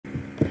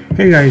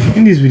Hey guys,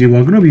 in this video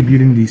we're going to be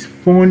building this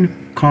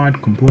fun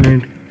card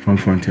component from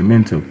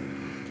Frontend.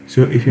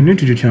 So if you're new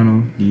to the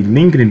channel, the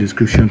link in the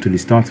description to the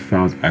start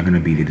files are going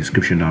to be in the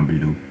description down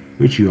below,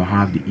 which you will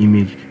have the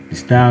image, the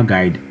style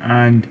guide,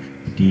 and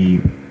the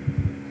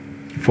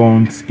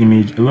fonts,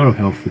 image, a lot of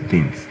helpful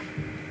things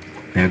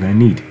that you're going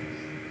to need.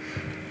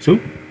 So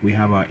we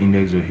have our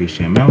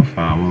index.html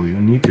file. What we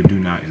need to do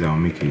now is I'll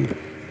make a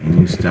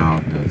new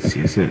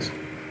style.css.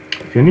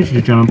 If you're new to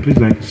the channel, please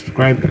like and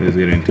subscribe. Let's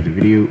get into the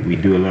video. We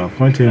do a lot of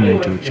Frontend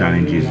mental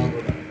challenges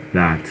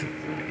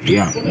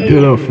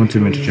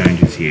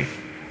here.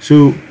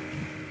 So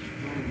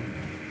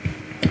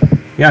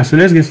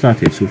let's get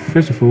started. So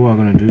first of all, what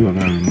we're going to do, we're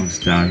going to remove the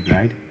style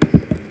guide.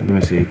 I'm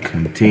going to say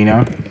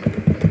container.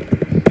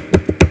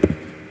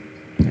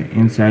 And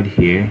inside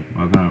here,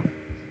 we're going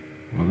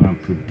to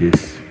put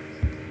this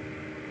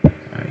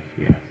right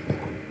here.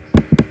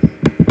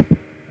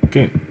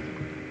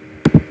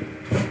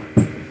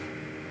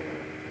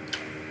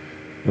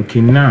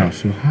 Okay, now,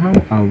 so how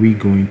are we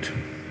going to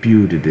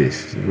build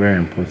this? It's a very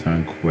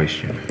important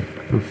question.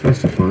 So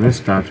first of all, let's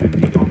start with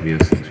the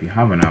obvious things. We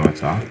have an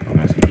avatar. I'm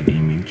going to say the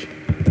image,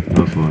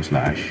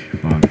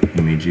 /font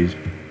images,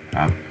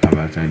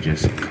 avatar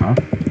Jessica.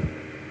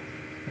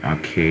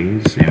 Okay,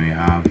 so then we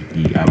have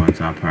the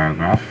avatar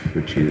paragraph,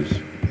 which is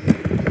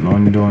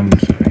London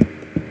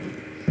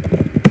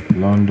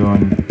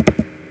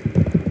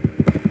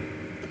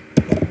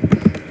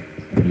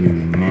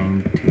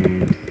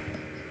United.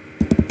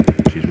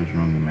 What's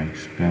wrong with my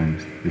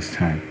spellings this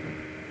time?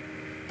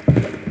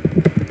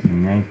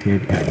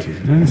 United Arches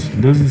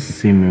doesn't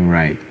seem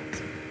right,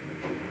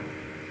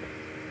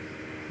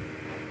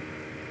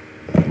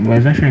 but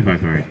it's actually quite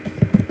correct.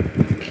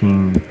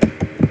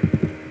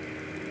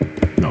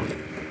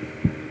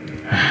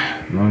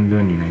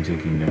 London, United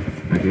Kingdom.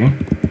 Okay,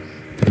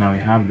 now we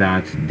have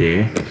that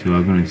there. So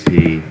we're going to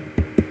say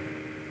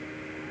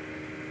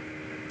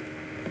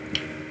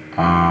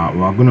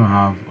we're going to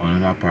have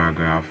another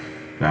paragraph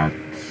that.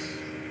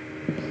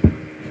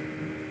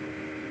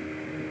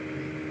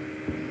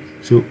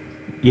 So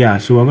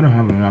we're going to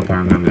have another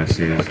paragraph that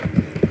says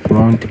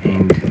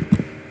front-end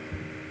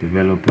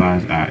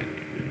developers are.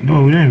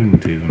 No, we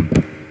don't even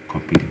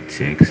copy the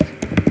text.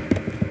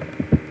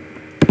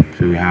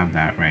 So we have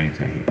that right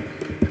inside here.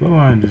 So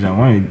what I want to do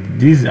is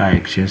these are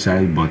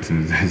exercise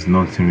buttons. There's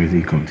nothing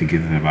really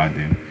complicated about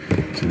them.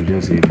 So we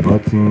just say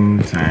button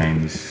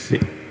times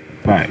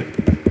 5.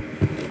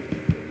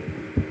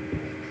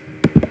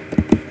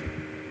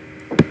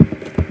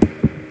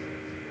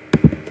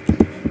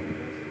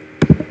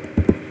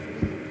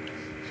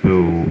 So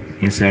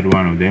inside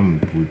one of them we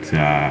put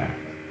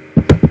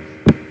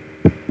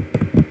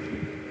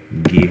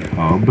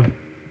GitHub,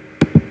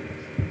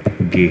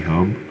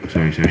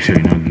 sorry,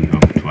 not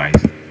GitHub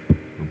twice.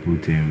 We'll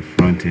put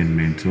Frontend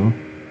mentor.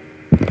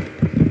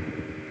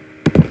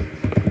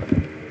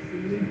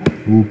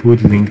 We'll put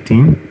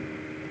LinkedIn,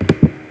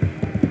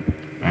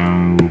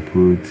 and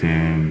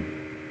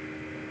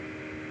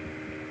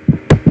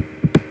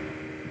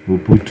we'll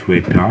put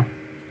Twitter.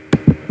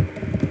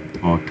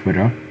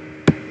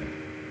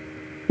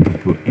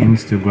 Put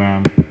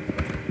Instagram,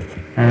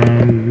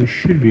 and we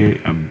should be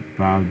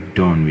about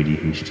done with the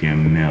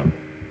HTML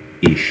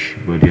ish,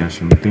 but there are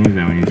some things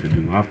that we need to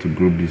do. We have to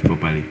group this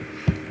properly,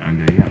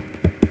 and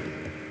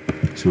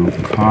so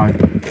card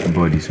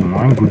body. So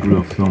one good rule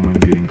of thumb when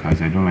building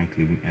cards, I don't like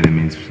leaving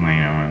elements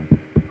flying around.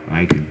 I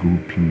like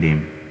grouping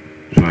them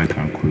so I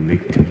can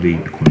collectively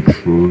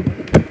control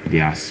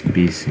their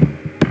spacing.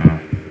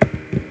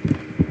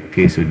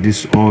 Okay, so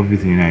this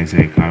everything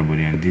inside card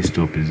body, and this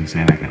top is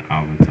inside like an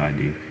avatar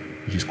div,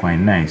 which is quite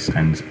nice,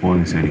 and it's all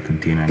inside the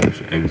container,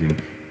 so everything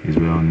is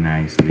well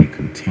nicely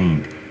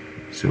contained.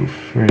 So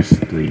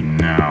firstly,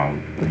 now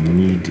we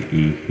need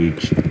a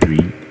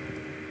h3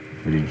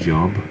 for the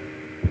job,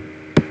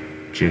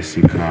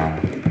 Jessica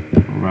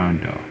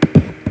Randall.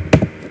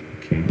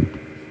 Okay,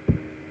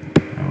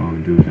 and what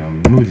we do is I'll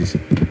remove this.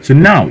 So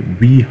now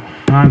we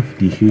have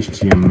the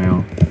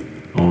HTML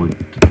all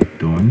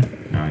done.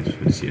 Now it's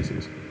for the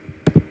CSS.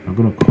 I'm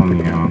gonna come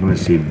in and I'm gonna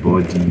say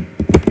body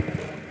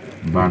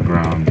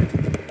background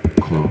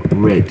color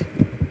red.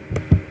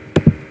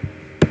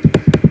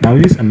 Now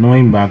this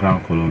annoying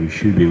background color, we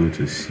should be able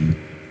to see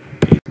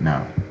it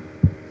now.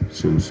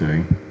 So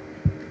sorry,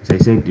 as I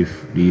said, the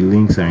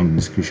links are in the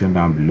description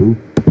down below.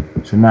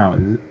 So now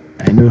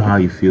I know how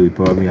you feel. You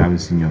probably haven't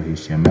seen your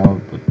HTML,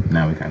 but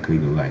now we can click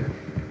go live.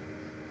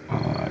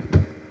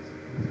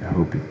 I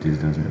hope this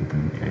doesn't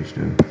open the edge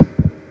though.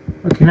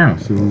 Okay, now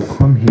so we'll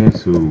come here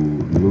to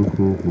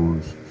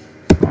localhost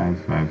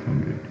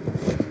 5500.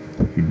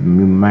 You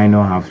might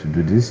not have to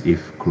do this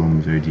if Chrome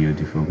is already your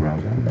default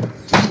browser.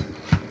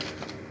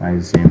 Why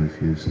is it saying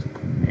refuse to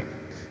connect?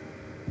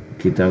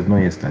 Okay, it has not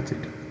yet started.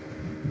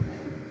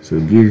 So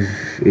give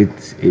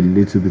it a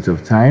little bit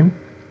of time.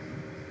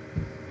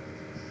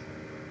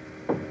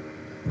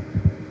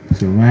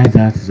 So while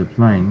that is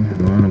applying,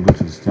 we want to go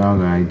to the style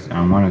guides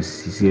and want to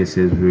see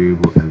CSS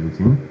variable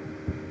everything.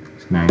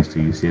 It's nice to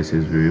use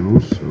CSS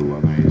variables, so we're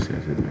going to use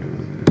CSS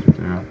variables.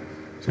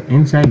 So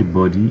inside the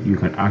body, you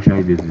can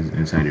actually do this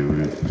inside the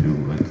root too,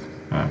 but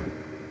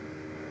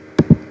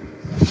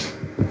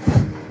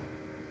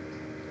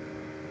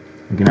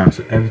okay, now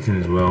so everything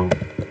is well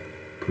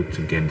put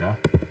together.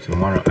 So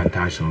we want to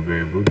attach some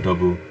variable,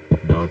 double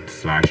dot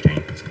slash, then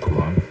you put a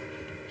colon.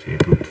 So you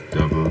put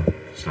double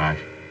slash,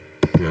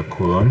 do a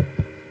colon.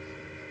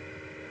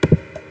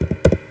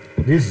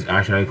 This is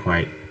actually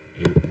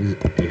this is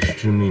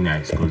extremely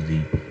nice because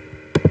the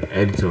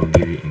editor will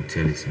give you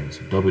intelligence.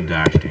 So double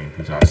dash, then you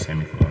put our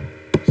semicolon,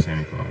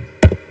 semicolon,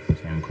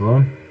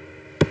 semicolon,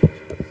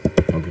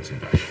 and put a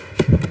dash.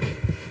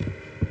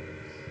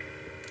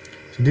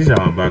 So this is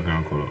our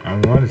background color. I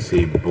want to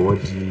say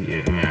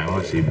body, I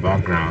want to say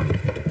background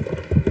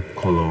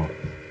color.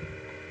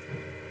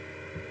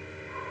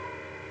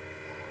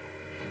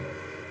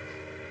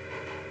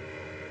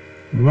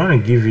 We want to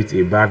give it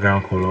a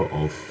background color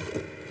of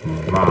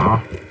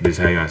var, this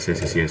is how you access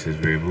the CSS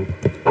variable,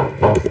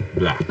 of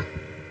black.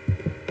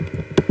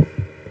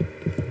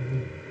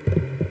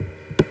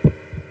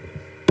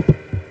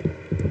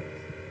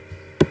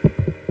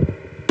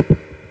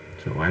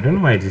 So I don't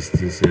know why this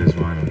says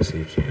one on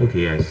safety.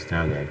 Okay, yes,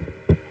 style guide.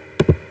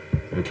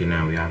 Okay,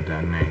 now we have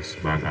that nice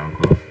background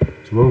color.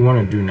 So what we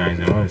want to do now is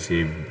I want to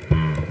say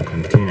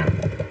container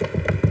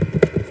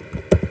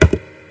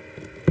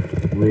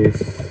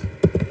with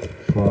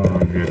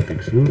 400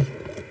 pixels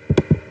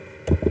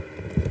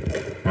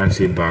and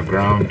say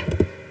background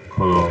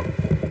color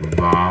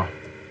var.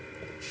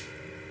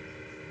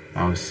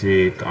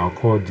 I'll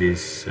call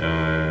this should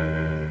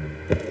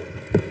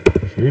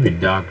it be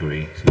dark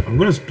gray. So I'm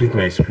going to split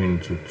my screen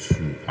into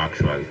two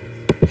actually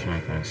so I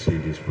can see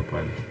this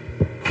properly.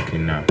 Okay,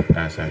 now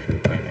that's actually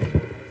quite nice.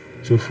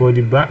 So for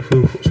the back,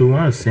 so we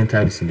want to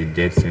center this in the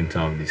dead center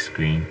of the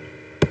screen.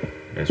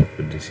 Let's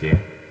put this here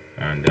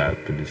and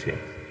put this here.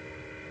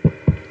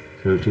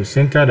 So to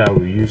center that,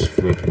 we use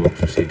flexbox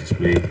to say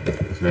display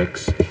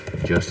flex,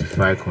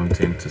 justify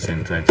content to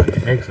center it on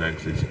the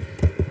x-axis,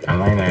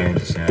 align item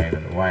to center it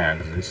on the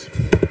y-axis.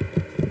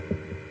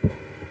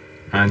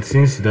 And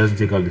since it doesn't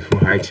take up the full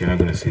height, you're not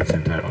going to see it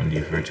centered on the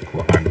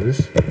vertical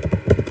axis.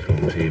 So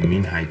we'll say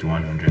mean height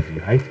 100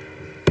 view height.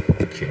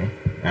 Okay,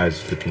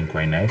 that's looking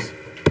quite nice.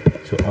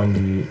 So on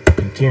the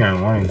container, I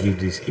want to give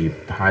this a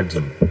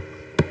padding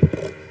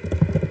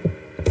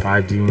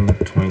 20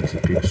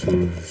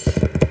 pixels.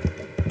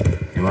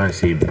 I want to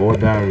say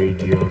border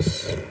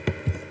radius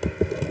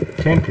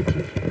 10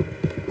 pixels.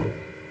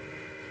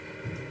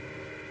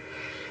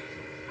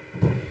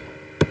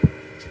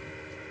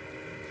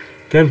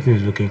 Everything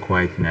is looking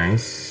quite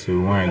nice, so we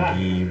want to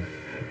give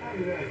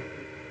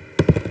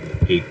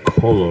a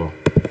color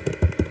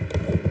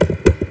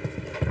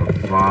of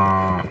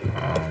var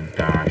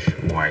dash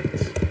white.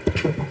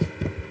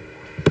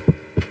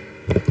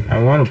 I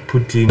want to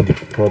put in the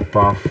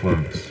proper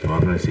font, so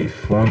I'm going to say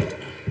font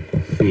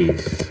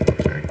face.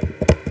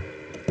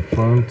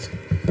 Font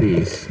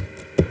face.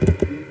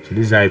 So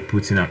this is how I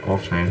put in an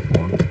offline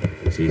font.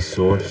 Say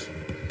source,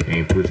 and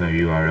you put an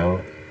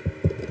URL ./.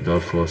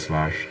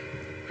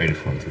 Where the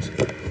font is.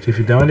 So if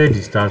you download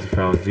the start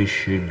files, this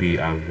should be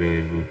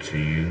available to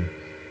you.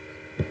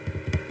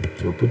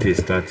 So we'll put a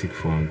static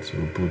font.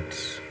 We'll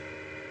put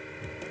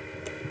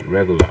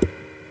regular.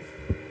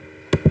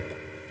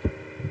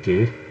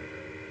 Okay.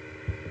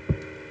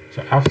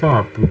 So after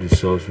I put the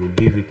source, we'll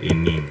give it a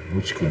name,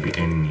 which could be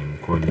any name.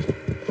 We'll call this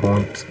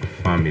font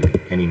family,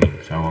 any name.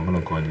 So we're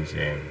gonna call this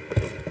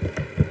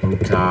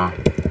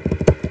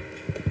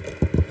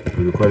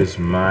we'll call this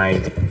my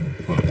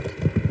font.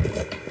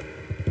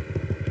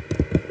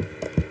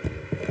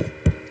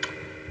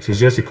 So it's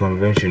just a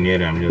convention here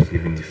that I'm just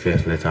leaving the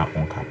first letter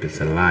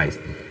uncapitalized.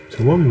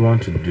 So what we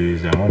want to do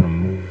is I want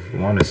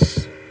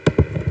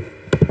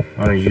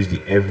to use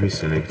the every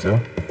selector,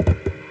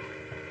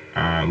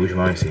 which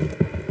one is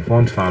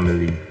font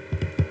family,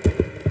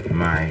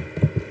 my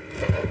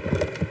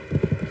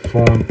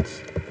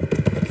font.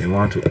 You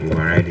want to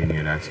override any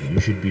other thing. You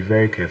should be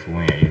very careful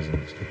when you're using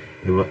this.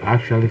 It will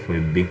actually, for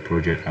a big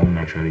project, I won't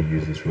actually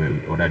use this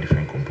with other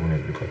different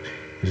components because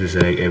this will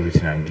select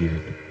everything and give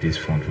it this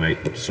font. Right?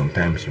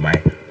 Sometimes you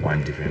might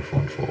want different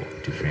font for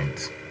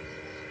different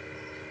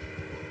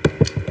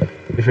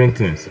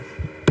things.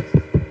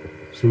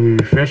 So we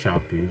refresh our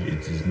page.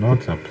 It is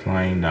not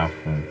applying that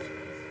font.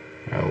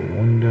 I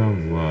wonder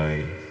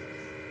why.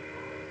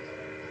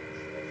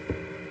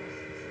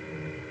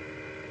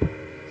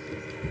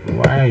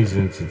 Why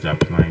isn't it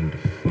applying the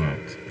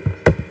font?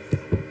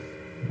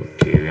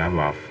 Okay, we have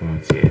our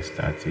font here,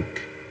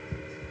 static.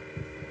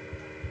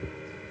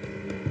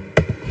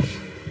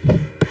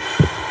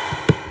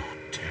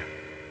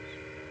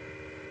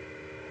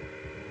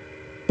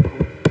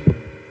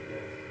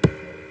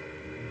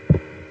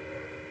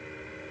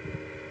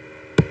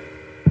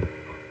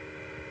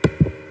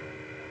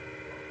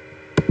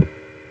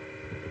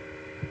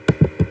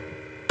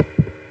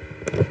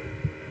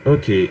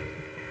 Okay,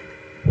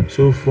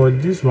 so for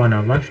this one,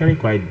 I've actually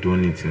quite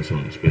done it in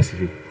some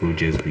specific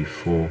projects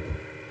before,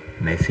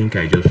 and I think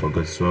I just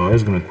forgot. So I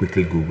was gonna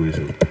quickly Google it.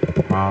 So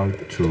how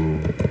to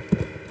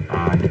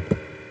add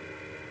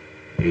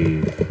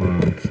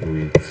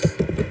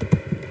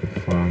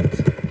font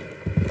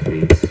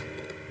face.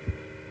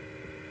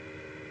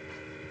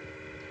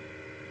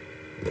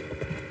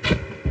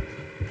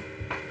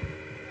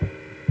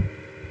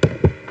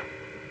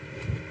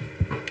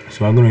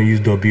 So I'm going to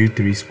use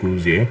W3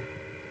 schools here.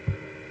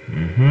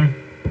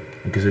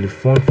 Okay, so the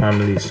font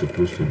family is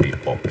supposed to be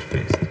up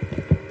first.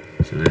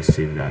 So let's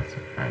save that,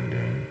 and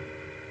then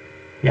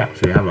yeah,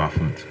 so we have our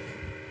font.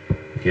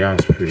 Okay,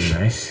 that's pretty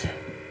nice.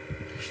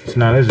 So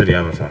now let's do the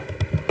avatar.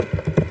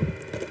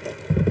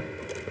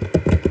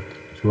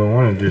 So what I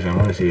want to do is I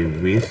want to say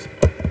width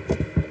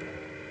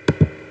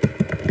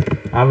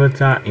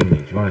avatar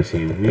image. I want to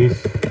say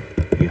width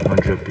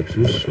 100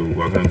 pixels. So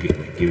we're going to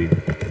give it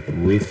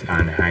width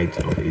and height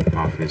of a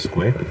perfect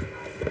square.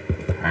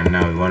 And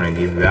now we want to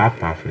give that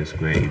perfect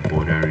square a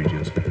border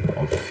radius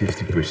of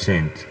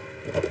 50%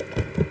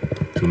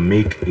 to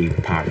make a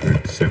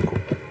perfect circle.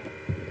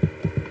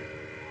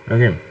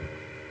 Okay,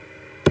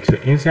 so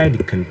inside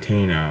the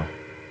container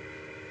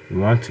we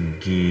want to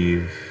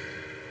give,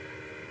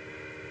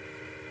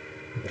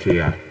 okay,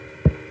 yeah,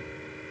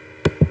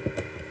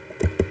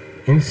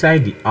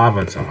 inside the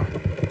avatar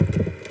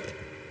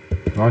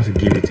we want to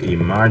give it a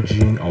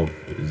margin of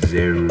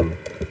 0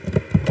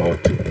 or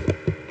 2.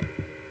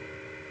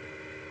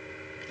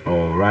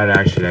 Or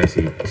rather, should I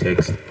say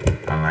text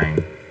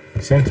align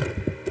center.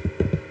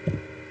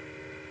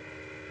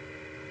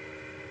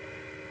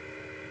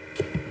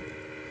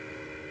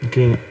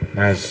 Okay,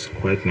 that's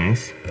quite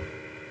nice.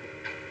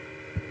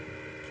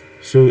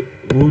 So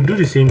we'll do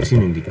the same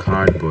thing in the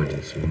card body.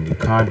 So in the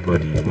card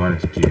body, you want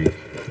to give it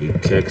a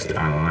text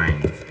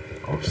align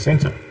of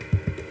center.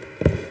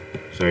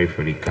 Sorry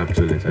for the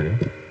capital letter there.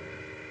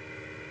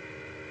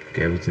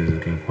 Okay, everything's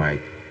looking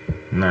quite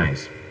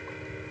nice.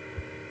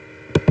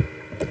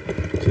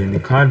 So in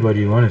the card body,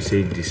 you want to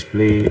say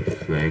display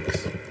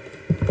flex.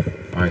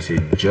 I want to say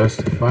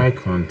justify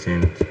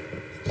content.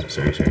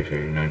 Sorry,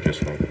 not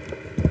justify.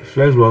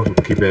 Flex will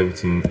keep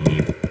everything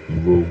in a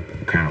row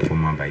kind of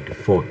format by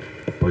default.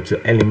 But to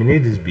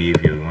eliminate this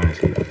behavior, we want to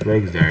say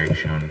flex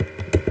direction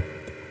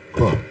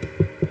column.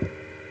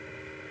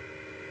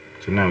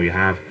 So now we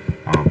have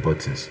our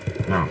buttons.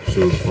 Now,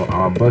 so for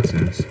our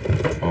buttons,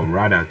 or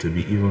rather to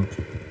be even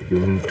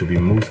to be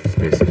most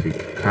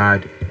specific,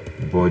 card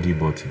body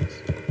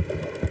buttons.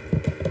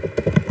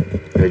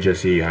 Let's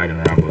just say you had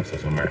another button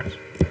somewhere else.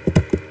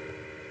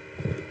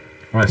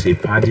 I want to say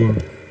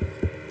padding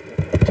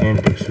 10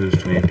 pixels,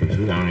 20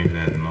 pixels. I don't know if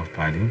that's enough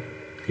padding.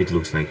 It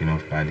looks like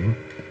enough padding.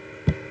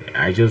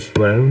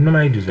 What I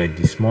normally do is like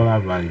the smaller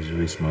value is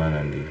way smaller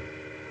than the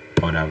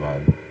other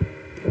value,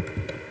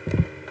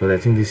 because I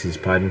think this is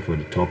padding for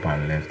the top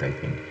and left, I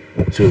think.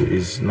 So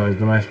it's not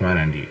much smaller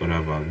than the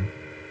other value.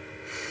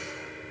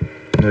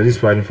 No, this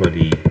is padding for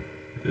the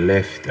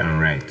left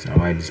and right, and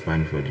why this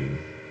padding for the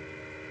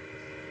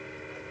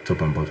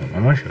top and bottom.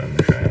 I'm not sure.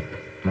 I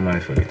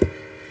normally forget.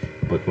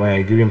 But when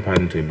I give him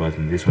padding to a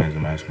button, this one is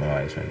much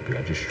smaller. This one is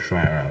bigger. Just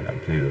try around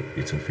and play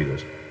with some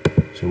figures.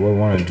 So what I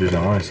want to do is I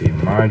want to say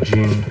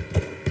margin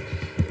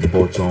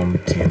bottom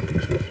 10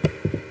 pixels,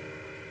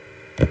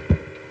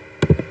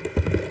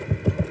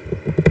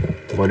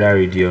 border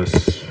radius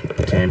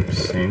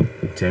 10%,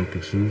 10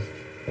 pixels,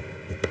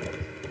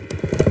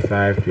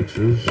 5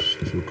 pixels,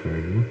 too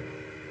curvy.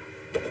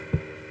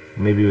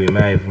 Maybe we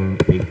might even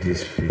make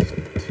this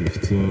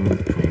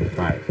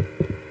 15.25.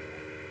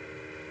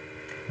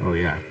 Oh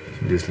yeah,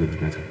 this looks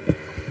better.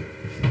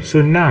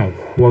 So now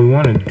what we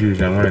want to do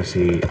is I want to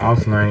say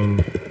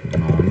outline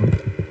none.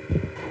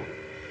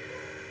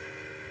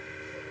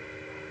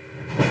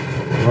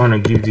 I want to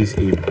give this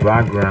a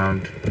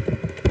background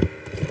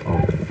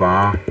of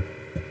var.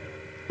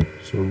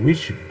 So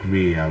which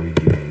gray are we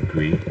giving?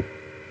 Gray.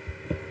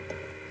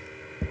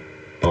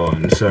 Oh,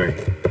 sorry,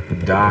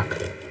 dark.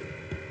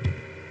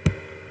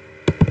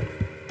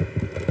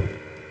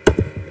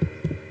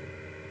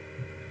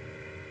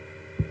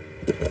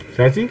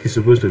 So I think it's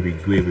supposed to be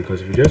gray,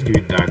 because if you just give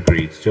it dark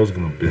gray, it's just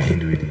going to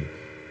blend with the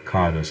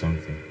card or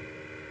something.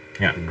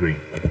 Yeah, gray.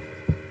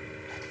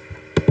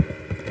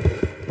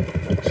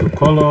 So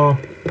color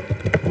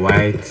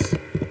white.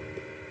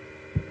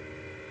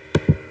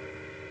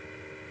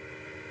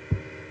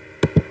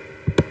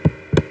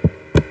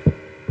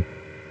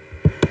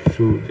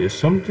 So there's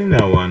something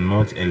that we're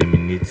not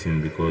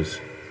eliminating, because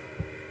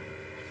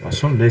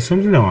there's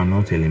something that we're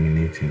not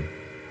eliminating.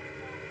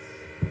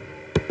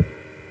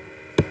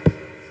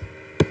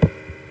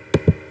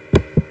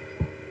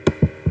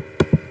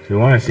 So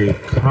we want to say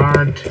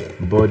card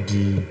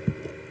body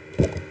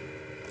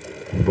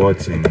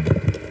button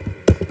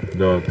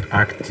dot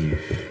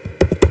active.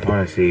 I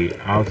want to say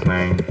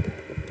outline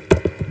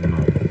no.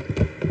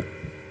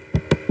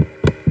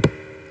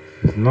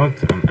 It's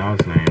not an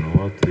outline.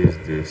 What is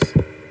this?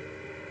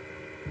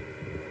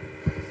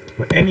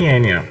 But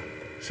anyhow,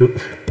 so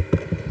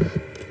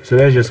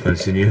let's just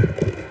continue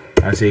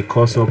and say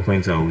cursor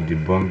pointer. Will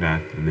debunk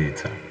that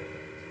later.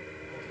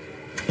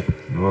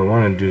 What I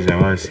want to do is I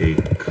want to say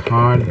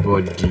card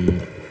body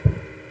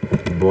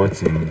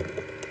button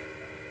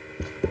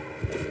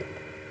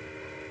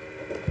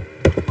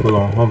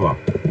colon hover.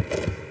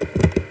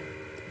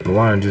 I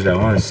want to do is I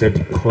want to set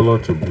the color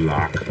to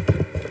black.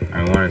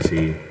 I want to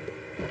say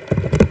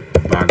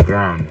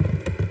background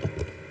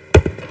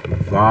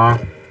var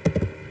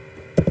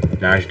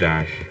dash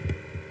dash.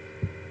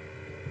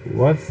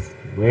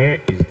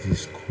 Where is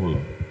this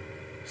color?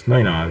 It's not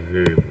in our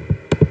variable,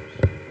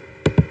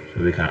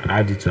 so we can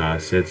add it to our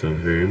set of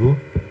variable.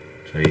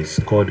 So it's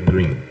called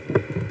green.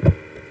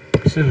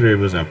 These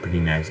variables are pretty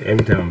nice.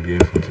 Every time I'm doing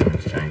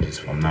Frontend challenges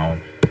from now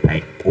on,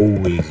 I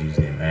always use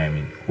them. I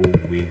mean,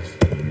 always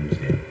use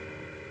them.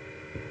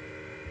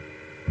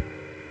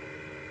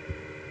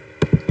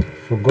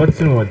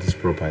 Forgotten what this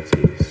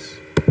property is.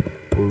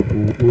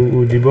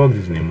 We'll debug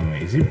this in a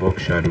moment. Is it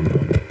box shadow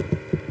mode?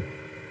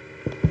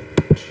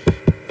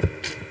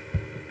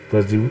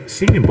 Because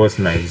seeing the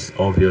button like this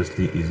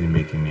obviously isn't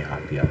making me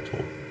happy at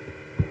all.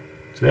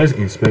 So let's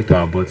inspect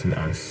our button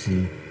and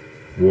see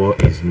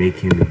what is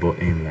making the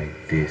button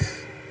like this.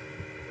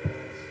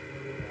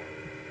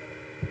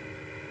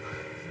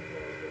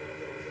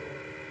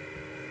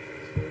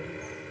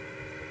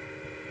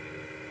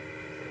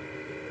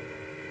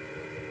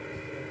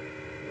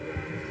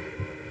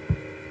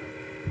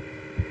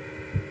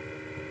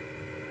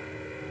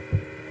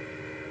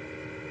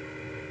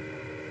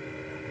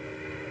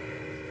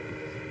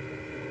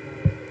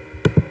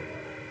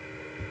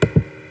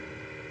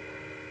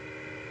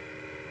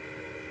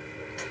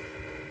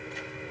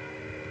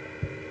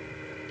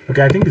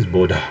 Okay, I think it's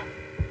border.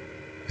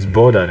 It's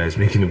border that's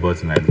making the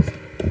button like this.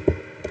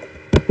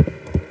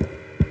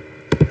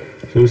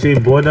 So we say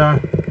border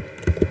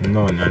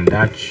none, and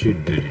that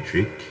should do the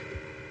trick.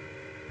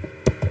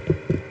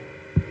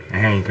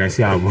 And you can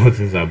see our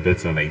buttons are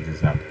better like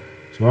this now.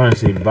 So I want to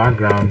say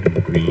background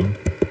green.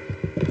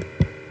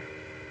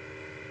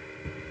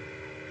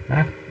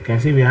 You can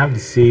see we have the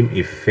same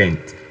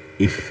effect.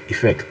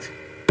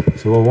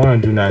 So what I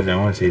want to do now is I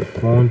want to say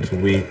font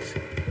weight.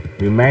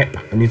 We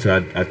might need to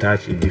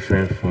attach a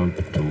different font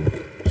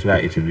to so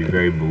that it will be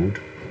very bold.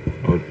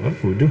 But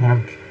we do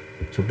have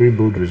some pretty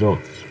bold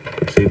results.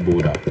 Say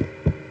bolder.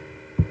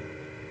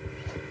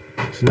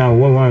 So now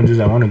what I want to do is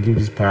I want to give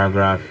this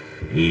paragraph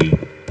a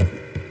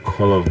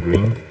color of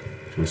green.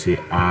 So say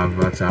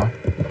avatar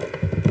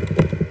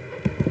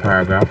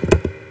paragraph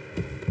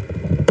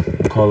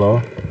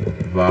color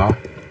var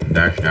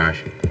dash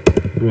dash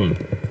green.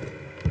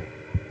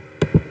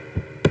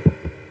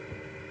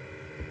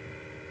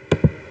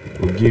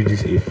 We'll give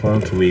this a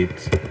font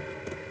weight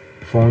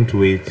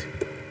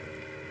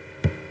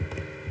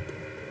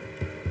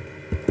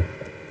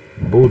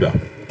border.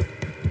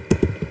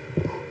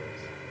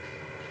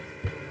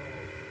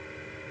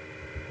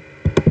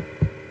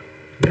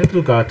 Let's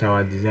look at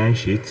our design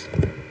sheet.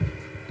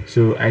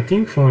 So I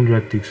think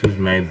 400 pixels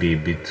might be a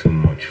bit too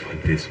much for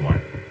this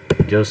one.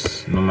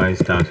 Just normally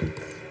start with,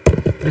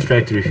 let's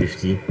try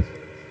 350.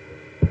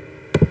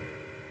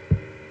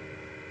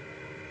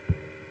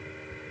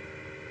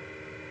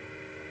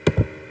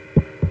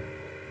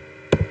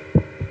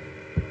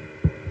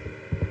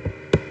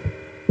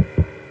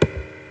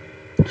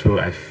 So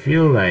I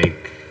feel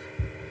like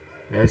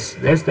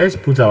let's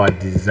put our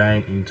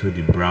design into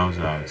the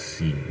browser and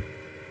see.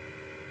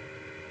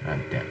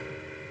 And then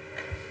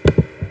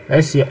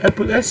let's see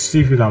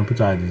if we can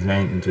put our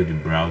design into the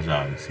browser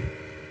and see.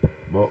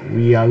 But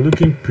we are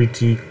looking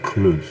pretty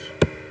close.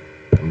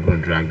 I'm going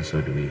to drag this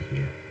all the way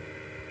here,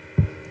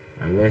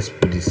 and let's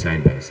put this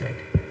side by side.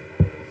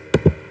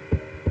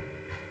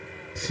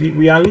 See,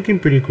 we are looking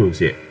pretty close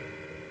here.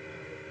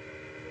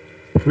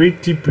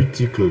 Pretty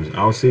close.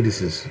 I'll say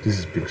this is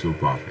pixel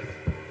perfect.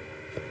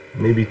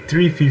 Maybe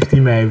 350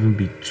 might even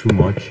be too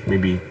much.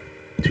 Maybe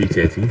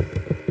 330.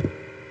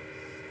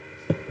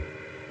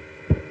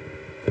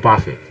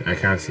 Perfect. I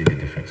can't see the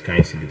difference. Can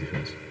you see the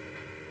difference?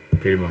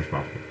 Pretty much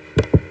perfect.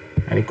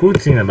 And the cool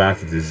thing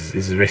about it is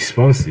it's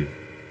responsive.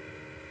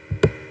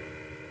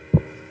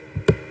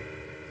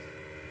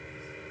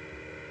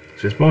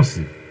 It's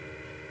responsive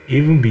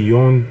even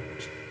beyond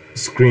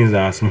screens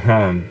that are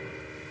smaller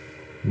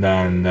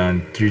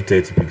than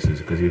 330 pixels,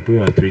 because if you put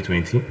it on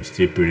 320 it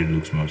still pretty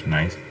looks much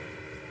nice.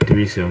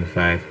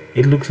 375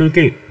 it looks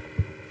okay.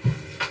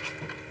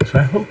 So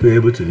I hope you're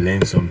able to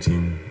learn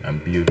something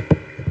and build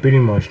a pretty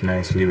much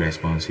nicely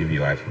responsive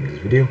UI from this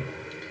video.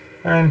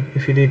 And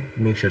if you did,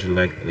 make sure to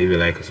leave a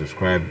like or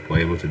subscribe.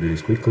 We're able to do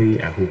this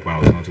quickly. I hope I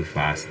was not too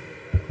fast.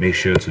 Make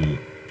sure to,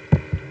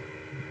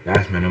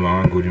 that's my number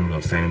one golden rule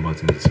of signing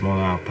button, the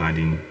smaller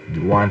padding,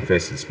 the one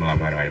first is smaller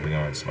padding, right, the bigger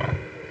one smaller.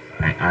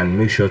 And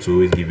make sure to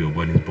always give your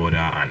button's border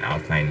and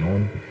outline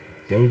known.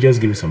 Then you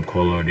just give it some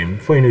color. Then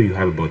before you know, you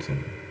have a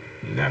button.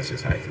 That's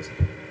just how it is.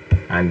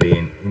 And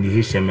then in the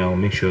HTML,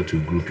 make sure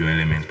to group your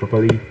elements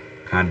properly.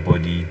 Card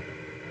body,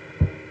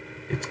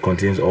 it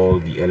contains all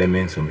the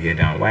elements from here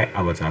down, while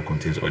avatar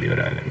contains all the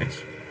other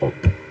elements up.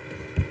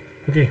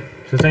 Okay,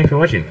 so thanks for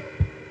watching.